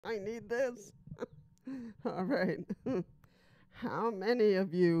I need this. All right. How many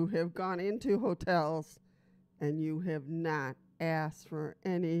of you have gone into hotels and you have not asked for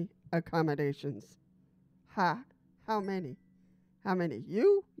any accommodations? Ha. How many? How many?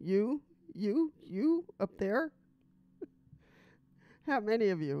 You up there? How many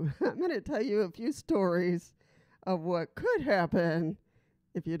of you? I'm going to tell you a few stories of what could happen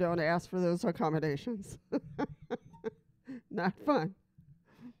if you don't ask for those accommodations. Not fun.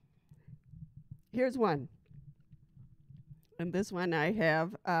 Here's one. And this one I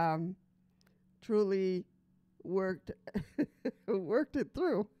have truly worked worked it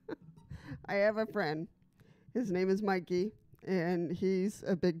through. I have a friend. His name is Mikey, and he's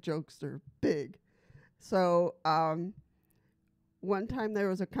a big jokester, big. So one time there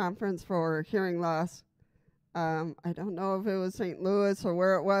was a conference for hearing loss. I don't know if it was St. Louis or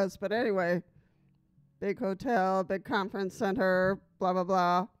where it was, but anyway, big hotel, big conference center, blah, blah,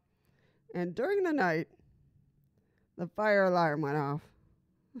 blah. And during the night, the fire alarm went off.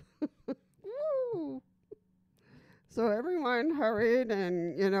 Woo! So everyone hurried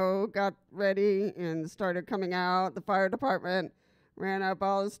and, got ready and started coming out. The fire department ran up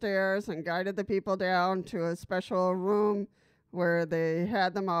all the stairs and guided the people down to a special room where they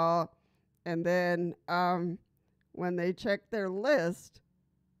had them all. And then when they checked their list,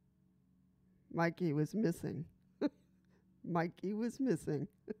 Mikey was missing. Mikey was missing.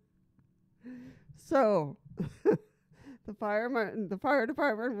 So the fire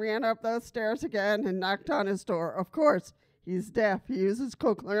department ran up those stairs again and knocked on his door. Of course, he's deaf. He uses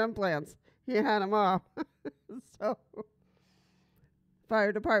cochlear implants. He had them off. So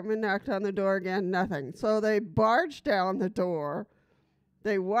fire department knocked on the door again, nothing. So they barged down the door.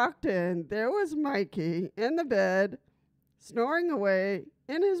 They walked in. There was Mikey in the bed, snoring away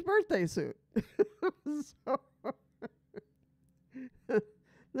in his birthday suit. So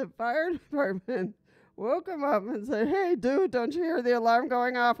the fire department woke him up and said, "Hey, dude, don't you hear the alarm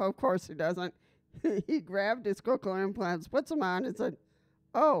going off?" Of course he doesn't. He grabbed his cochlear implants, puts them on, and said,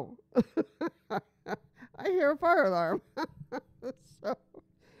 "Oh, I hear a fire alarm." So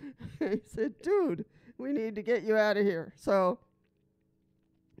he said, "Dude, we need to get you out of here." So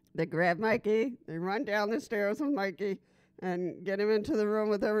they grab Mikey, they run down the stairs with Mikey, and get him into the room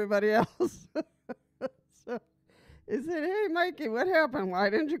with everybody else. So he said, "Hey, Mikey, what happened? Why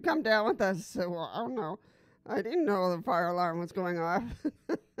didn't you come down with us?" I said, "Well, I don't know. I didn't know the fire alarm was going off."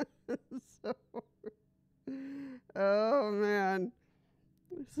 So, oh, man.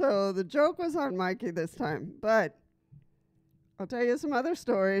 So the joke was on Mikey this time. But I'll tell you some other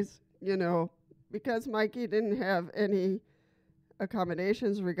stories, because Mikey didn't have any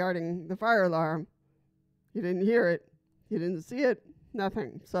accommodations regarding the fire alarm. He didn't hear it. He didn't see it.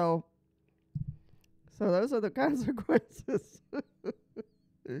 Nothing. So those are the consequences.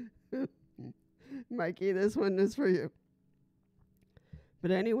 Mikey, this one is for you.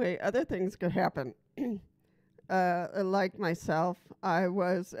 But anyway, other things could happen. Like myself, I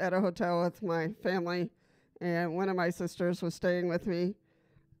was at a hotel with my family, and one of my sisters was staying with me.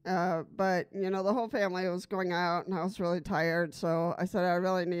 But, the whole family was going out, and I was really tired. So I said I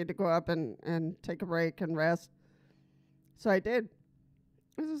really need to go up and take a break and rest. So I did.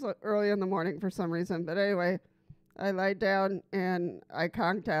 This was early in the morning for some reason. But anyway, I lied down, and I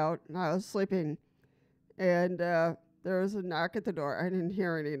conked out, and I was sleeping. And there was a knock at the door. I didn't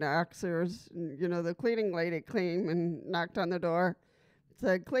hear any knocks. There was, the cleaning lady came and knocked on the door.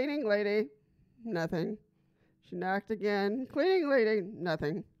 Said, "Cleaning lady," nothing. She knocked again. "Cleaning lady,"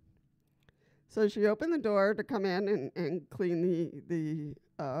 nothing. So she opened the door to come in and clean the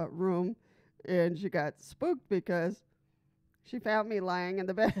room, and she got spooked because she found me lying in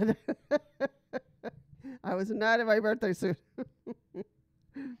the bed. I was not in my birthday suit.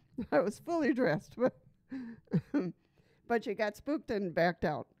 I was fully dressed, but she got spooked and backed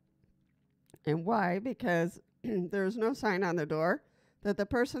out. And why? Because there was no sign on the door that the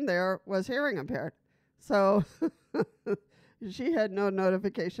person there was hearing impaired. So she had no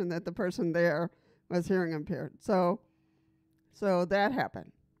notification that the person there was hearing impaired. So that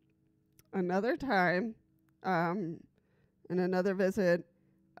happened. Another time, in another visit,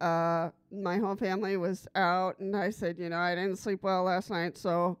 my whole family was out, and I said, I didn't sleep well last night,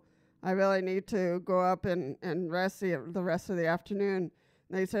 so I really need to go up and rest the rest of the afternoon.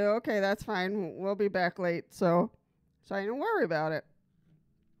 And they said, "Okay, that's fine. We'll be back late." So I didn't worry about it.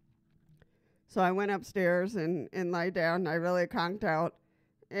 So I went upstairs and lied down, and I really conked out.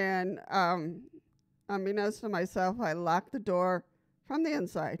 And unbeknownst to myself, I locked the door from the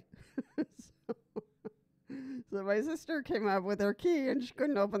inside. So my sister came up with her key, and she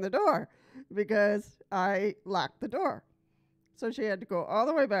couldn't open the door because I locked the door. So she had to go all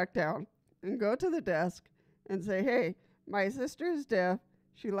the way back down and go to the desk and say, hey, my sister is deaf.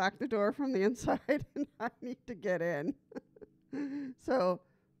 She locked the door from the inside and I need to get in. So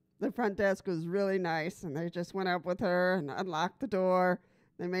the front desk was really nice, and they just went up with her and unlocked the door.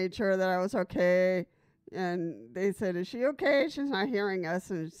 They made sure that I was okay. And they said, is she okay? She's not hearing us.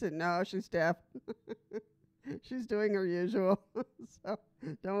 And she said, no, she's deaf. She's doing her usual. So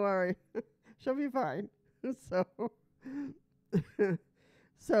don't worry. She'll be fine.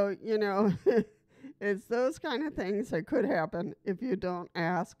 So, you know, it's those kind of things that could happen if you don't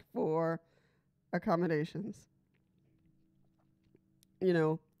ask for accommodations. You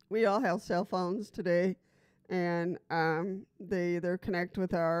know, we all have cell phones today, and they either connect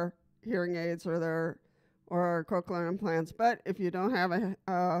with our hearing aids or our cochlear implants. But if you don't have a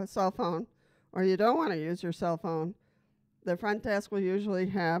cell phone, or you don't want to use your cell phone, the front desk will usually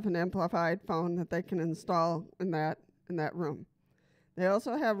have an amplified phone that they can install in that room. They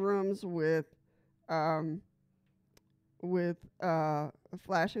also have rooms with flashing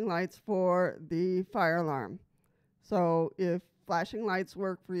lights for the fire alarm. So if flashing lights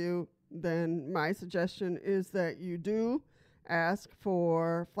work for you, then my suggestion is that you do ask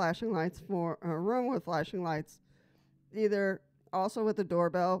for flashing lights for a room with flashing lights, either also with the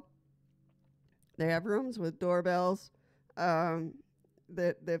doorbell. They have rooms with doorbells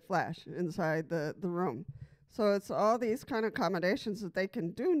that flash inside the room. So it's all these kind of accommodations that they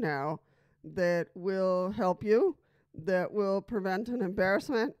can do now that will help you, that will prevent an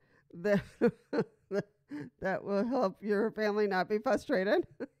embarrassment, that that will help your family not be frustrated.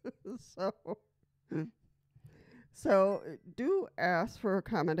 So do ask for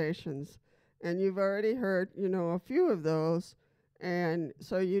accommodations. And you've already heard, you know, a few of those. And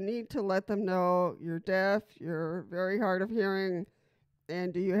so you need to let them know you're deaf, you're very hard of hearing,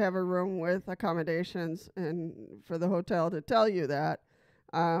 and do you have a room with accommodations, and for the hotel to tell you that,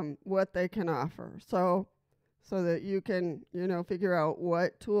 what they can offer. So that you can, you know, figure out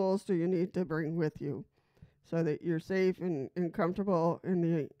what tools do you need to bring with you so that you're safe and comfortable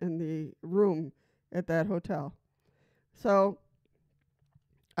in the room at that hotel. So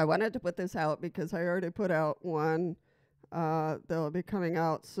I wanted to put this out because I already put out one that'll be coming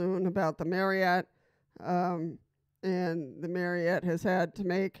out soon about the Marriott. And the Marriott has had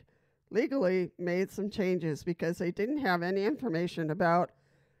to legally made some changes because they didn't have any information about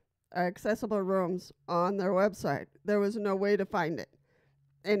accessible rooms on their website. There was no way to find it.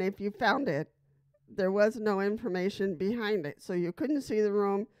 And if you found it, there was no information behind it. So you couldn't see the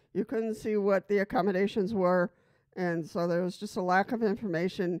room, you couldn't see what the accommodations were, and so there was just a lack of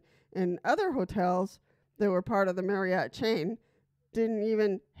information. In other hotels that were part of the Marriott chain didn't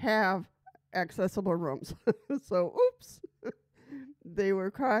even have accessible rooms. So, oops, they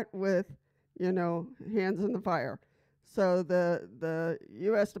were caught with, you know, hands in the fire. So the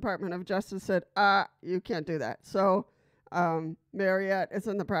U.S. Department of Justice said, you can't do that. So Marriott is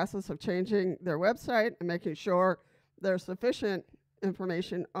in the process of changing their website and making sure there's sufficient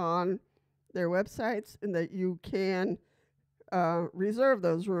information on their websites and that you can reserve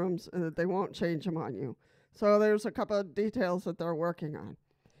those rooms and that they won't change them on you. So there's a couple of details that they're working on.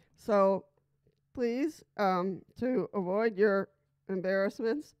 So please, to avoid your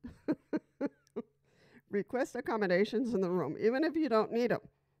embarrassments, request accommodations in the room, even if you don't need them.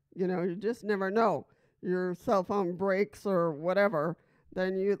 You know, you just never know. Your cell phone breaks or whatever,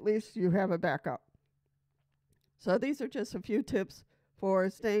 then at least you have a backup. So these are just a few tips for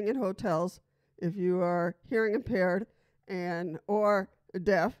staying in hotels if you are hearing impaired or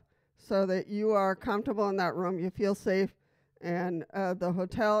deaf, so that you are comfortable in that room, you feel safe, and the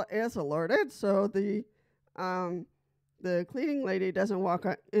hotel is alerted, so the cleaning lady doesn't walk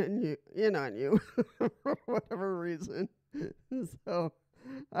in on you for whatever reason. So,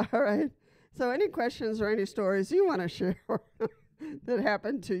 all right. So any questions or any stories you want to share that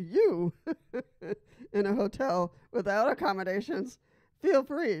happened to you in a hotel without accommodations, feel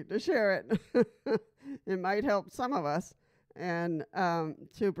free to share it. It might help some of us and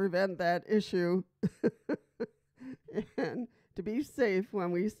to prevent that issue and to be safe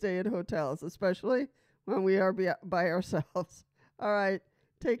when we stay at hotels, especially when we are by ourselves. All right,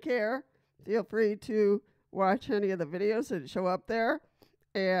 take care. Feel free to watch any of the videos that show up there,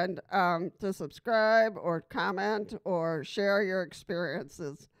 and to subscribe or comment or share your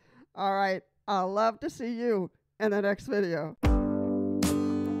experiences. All right, I'll love to see you in the next video.